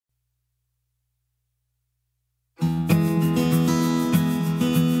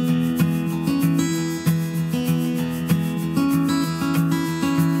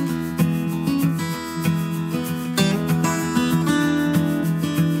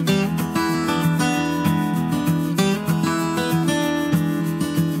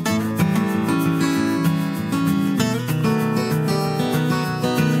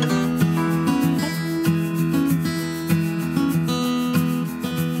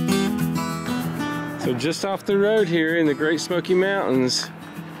So just off the road here in the Great Smoky Mountains,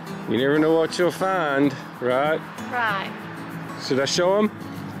 you never know what you'll find, right? Right. Should I show them?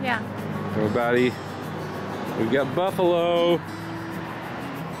 Yeah. Everybody, we've got buffalo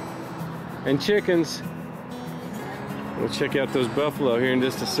and chickens. We'll check out those buffalo here in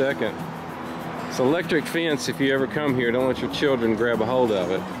just a second. It's an electric fence. If you ever come here, don't let your children grab a hold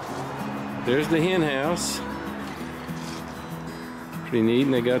of it. There's the hen house. Pretty neat,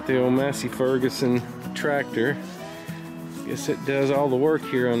 and they got the old Massey Ferguson tractor. Guess it does all the work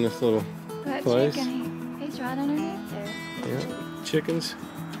here on this little place. Chicken, he's right underneath there. Yeah, chickens.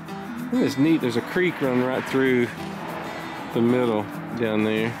 Isn't this neat? There's a creek running right through the middle down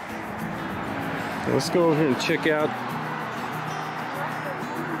there. Now let's go over here and check out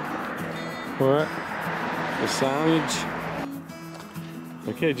what? The signage.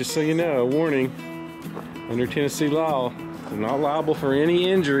 Okay, just so you know, a warning. Under Tennessee law, they're not liable for any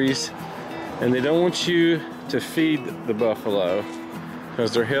injuries, and they don't want you to feed the buffalo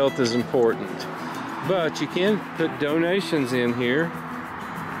because their health is important. But you can put donations in here.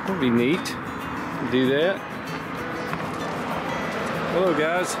 That'd be neat to do that. Hello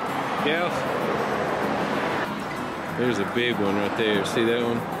guys, gals. There's a big one right there. See that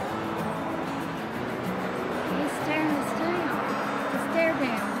one? He's staring us down. The stare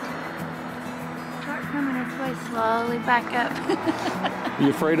down. Start coming this way slowly back up. You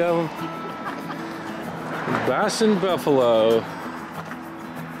afraid of them? Bison Buffalo.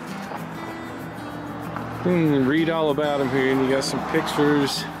 You can read all about them here, and you got some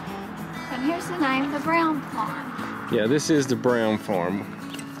pictures. And here's the name, the Brown Farm. Yeah, this is the Brown Farm.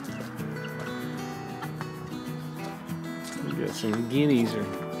 You got some guineas.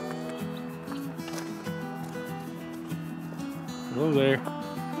 Hello there.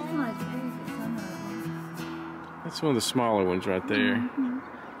 That's one of the smaller ones right there. Mm-hmm.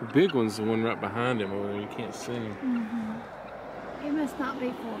 The big one's the one right behind him over there. You can't see him. Mm-hmm. It must not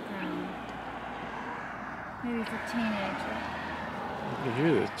be full grown. Maybe for teenager. You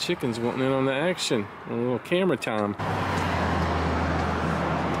hear the chickens wanting in on the action. A little camera time.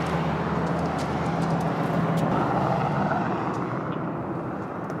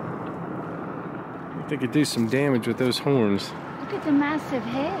 I think they could do some damage with those horns. Look at the massive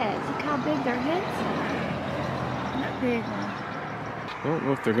heads. Look how big their heads are. That big one. I don't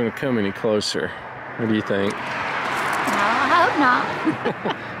know if they're going to come any closer. What do you think? No, I hope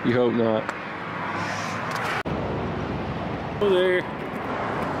not. You hope not. Oh, there.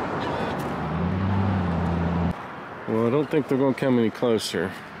 Well, I don't think they're going to come any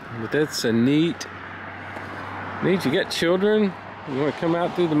closer. But that's a neat. You got children. You want to come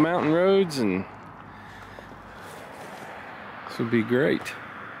out through the mountain roads, and this would be great.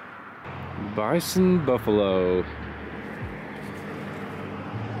 Bison Buffalo.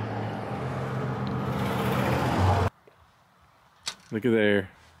 Look at there.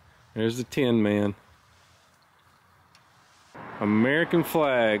 There's the Tin Man. American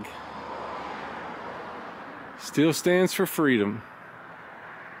flag. Still stands for freedom.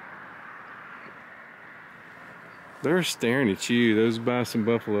 They're staring at you. Those Bison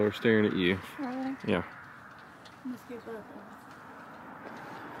Buffalo are staring at you. Really? Yeah. Must be both of them.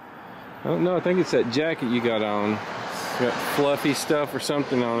 I don't know. I think it's that jacket you got on. It's got fluffy stuff or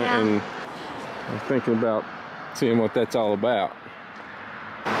something on it, Yeah. and I'm thinking about seeing what that's all about.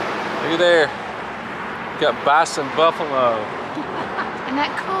 Look at there. Got Bison Buffalo. Isn't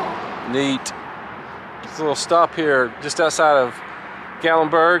that cool? Neat. It's a little stop here just outside of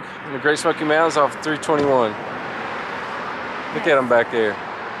Gatlinburg in the Great Smoky Mountains off 321. Look at them back there.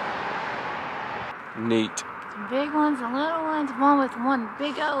 Neat. Some big ones and little ones. One with one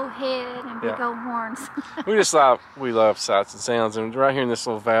big old head and big old horns. We love sights and sounds, and right here in this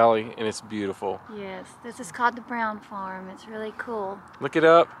little valley, and it's beautiful. Yes, this is called the Brown Farm. It's really cool. Look it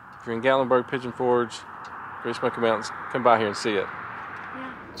up. If you're in Gatlinburg, Pigeon Forge, Great Smoky Mountains, come by here and see it.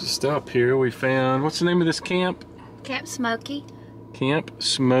 Yeah. Just up here we found, what's the name of this camp? Camp Smoky. Camp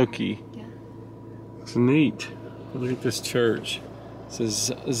Smoky. Yeah. It's neat. Look at this church. It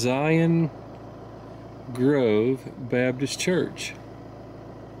says Zion Grove Baptist Church.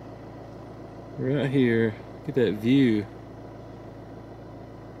 Right here. Look at that view.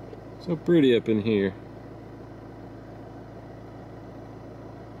 So pretty up in here.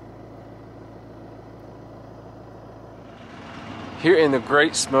 Here in the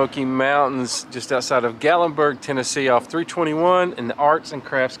Great Smoky Mountains, just outside of Gatlinburg, Tennessee, off 321 in the arts and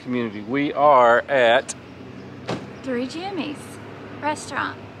crafts community. We are at Three Jimmy's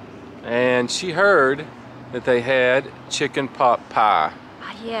restaurant. And she heard that they had chicken pot pie.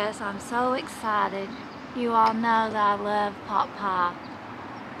 Yes, I'm so excited. You all know that I love pot pie.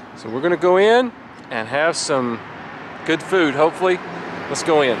 So we're gonna go in and have some good food, hopefully. Let's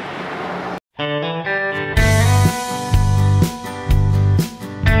go in.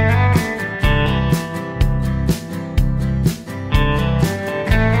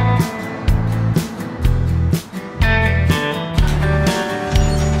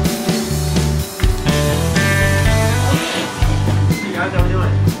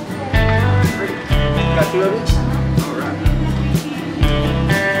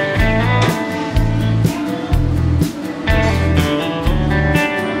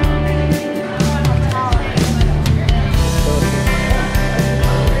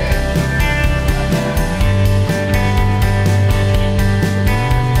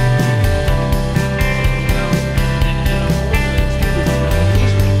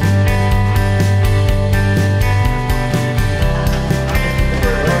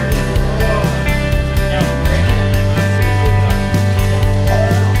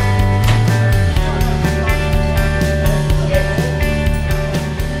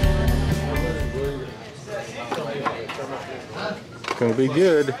 Gonna be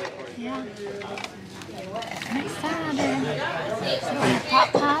good. Yeah. I'm excited.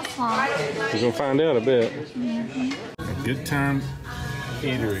 Pot pie slot. We're gonna find out a bit. A good time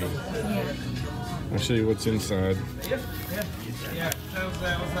eatery. Yeah. I'll show you what's inside. Yeah. How's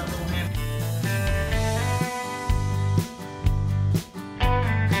that little hand?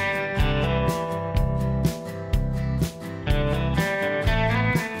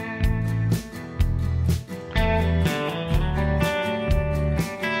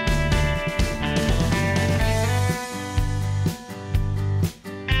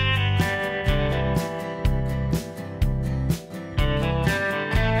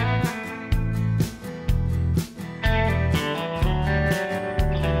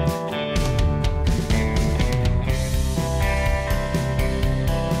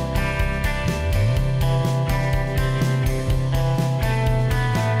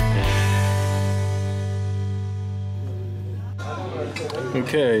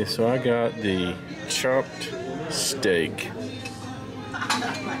 Okay, so I got the chopped steak.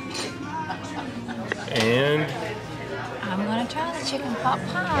 And I'm gonna try the chicken pot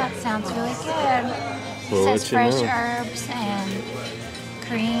pie. It sounds really good. We'll It says let you fresh know. herbs and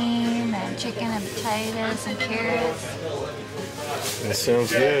cream and chicken and potatoes and carrots. that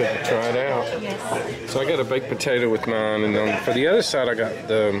sounds good. We'll try it out. Yes. So I got a baked potato with mine, and then for the other side I got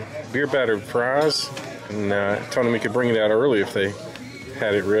the beer battered fries. And I told them we could bring it out early if they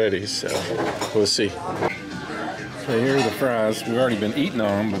had it ready, so we'll see. So here are the fries. We've already been eating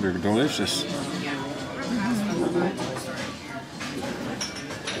on them, but they're delicious.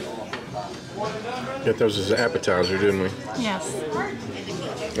 Got those as an appetizer, didn't we? Yes.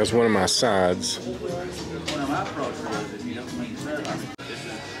 That's one of my sides.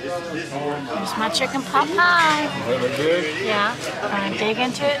 Here's my chicken pot pie. That look good? Yeah. I'm gonna dig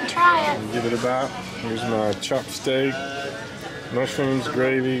into it and try it. Give it a bite. Here's my chopped steak, mushrooms,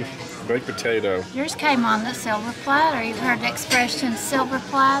 gravy, baked potato. Yours came on the silver platter. You've heard the expression silver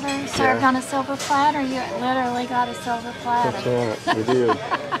platter, served Yeah. on a silver platter. You literally got a silver platter. That's right, we did.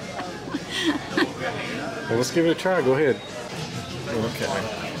 Well, let's give it a try. Go ahead. Okay.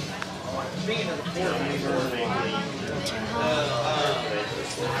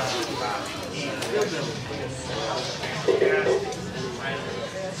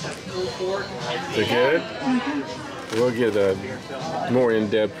 Is it good? Mm-hmm. We'll get a more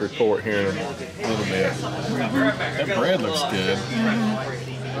in-depth report here in a little bit. That bread looks good.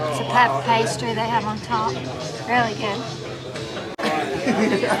 It's a type of pastry they have on top. Really good.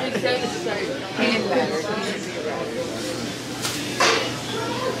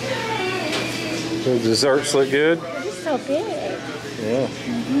 The desserts look good? It's so big. Yeah.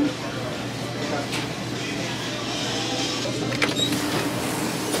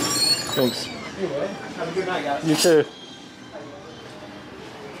 Thanks. Have a good night, guys. You too.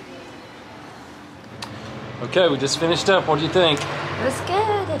 Okay, we just finished up. What do you think? It was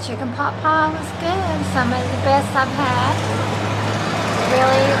good. The chicken pot pie was good. Some of the best I've had.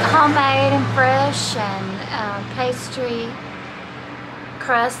 Really homemade and fresh, and pastry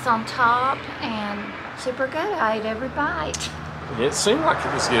crust on top, and super good. I ate every bite. It seemed like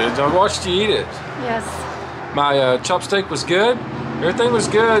it was good. I watched you eat it. Yes. My chop steak was good. Everything was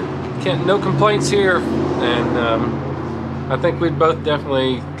good. No complaints here. And I think we'd both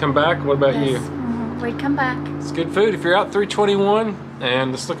definitely come back. What about Yes. you? We'd come back. It's good food. If you're out 321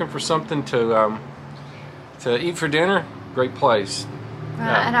 and just looking for something to eat for dinner, great place.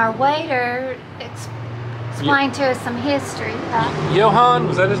 Right, and our waiter explained to us some history. Johan,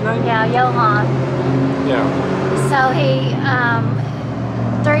 was that his name? Yeah, Johan. Yeah. So he,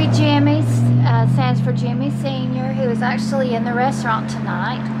 3 three Jimmys. Stands for Jimmy Sr., who is actually in the restaurant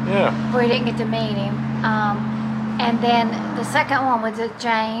tonight. Yeah. We didn't get to meet him. And then the second one was a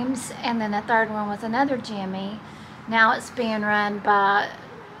James, and then the third one was another Jimmy. Now it's being run by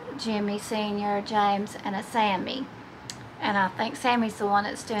Jimmy Sr., James, and a Sammy. And I think Sammy's the one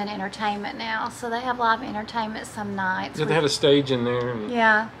that's doing entertainment now. So they have live entertainment some nights. Yeah, they had a stage in there.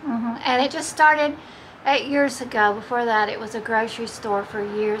 Yeah. And it just started 8 years ago. Before that, it was a grocery store for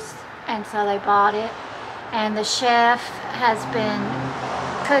years. And so they bought it. And the chef has been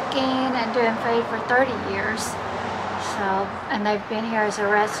cooking and doing food for 30 years. So, and they've been here as a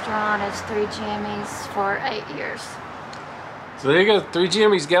restaurant as Three Jimmys for 8 years. So there you go, Three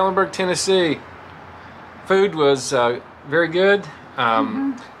Jimmys, Gatlinburg, Tennessee. Food was very good.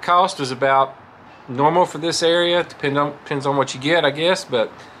 Cost was about normal for this area. Depends on what you get, I guess.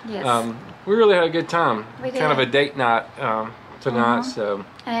 But Yes. we really had a good time. We did. Kind of a date night tonight. So.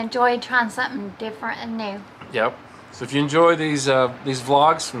 And enjoyed trying something different and new. Yep. So if you enjoy these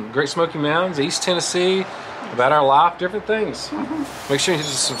vlogs from Great Smoky Mountains, East Tennessee, about our life, different things, make sure you hit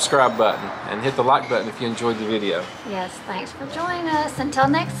the subscribe button and hit the like button if you enjoyed the video. Yes, thanks for joining us. Until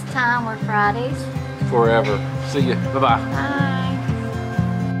next time, we're Fridays. Forever. See you. Bye-bye. Bye.